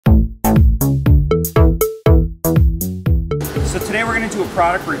do a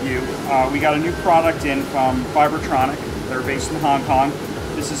product review. We got a new product in from Fibertronic. They're based in Hong Kong.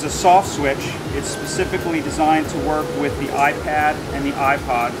 This is a soft switch. It's specifically designed to work with the iPad and the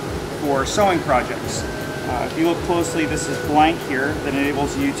iPod for sewing projects. If you look closely, this is blank here that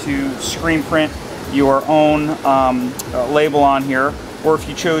enables you to screen print your own label on here, or if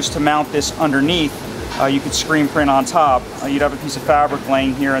you chose to mount this underneath, you could screen print on top. You'd have a piece of fabric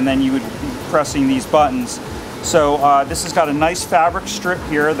laying here, and then you would be pressing these buttons. So this has got a nice fabric strip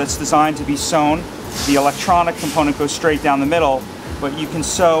here that's designed to be sewn. The electronic component goes straight down the middle, but you can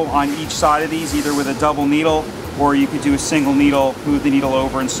sew on each side of these either with a double needle, or you could do a single needle, move the needle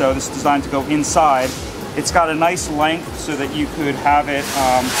over and sew. This is designed to go inside. It's got a nice length so that you could have it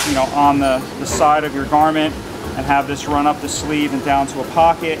you know, on the side of your garment and have this run up the sleeve and down to a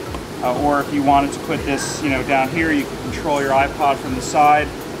pocket. Or if you wanted to put this, you know, down here, you can control your iPod from the side.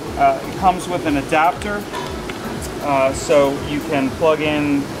 It comes with an adapter, so you can plug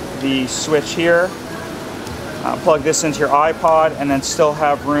in the switch here, plug this into your iPod, and then still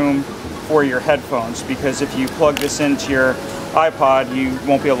have room for your headphones, because if you plug this into your iPod, you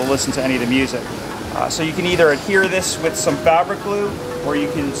won't be able to listen to any of the music. So you can either adhere this with some fabric glue, or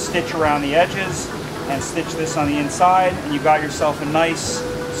you can stitch around the edges and stitch this on the inside, and you've got yourself a nice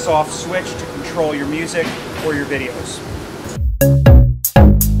soft switch to control your music or your videos.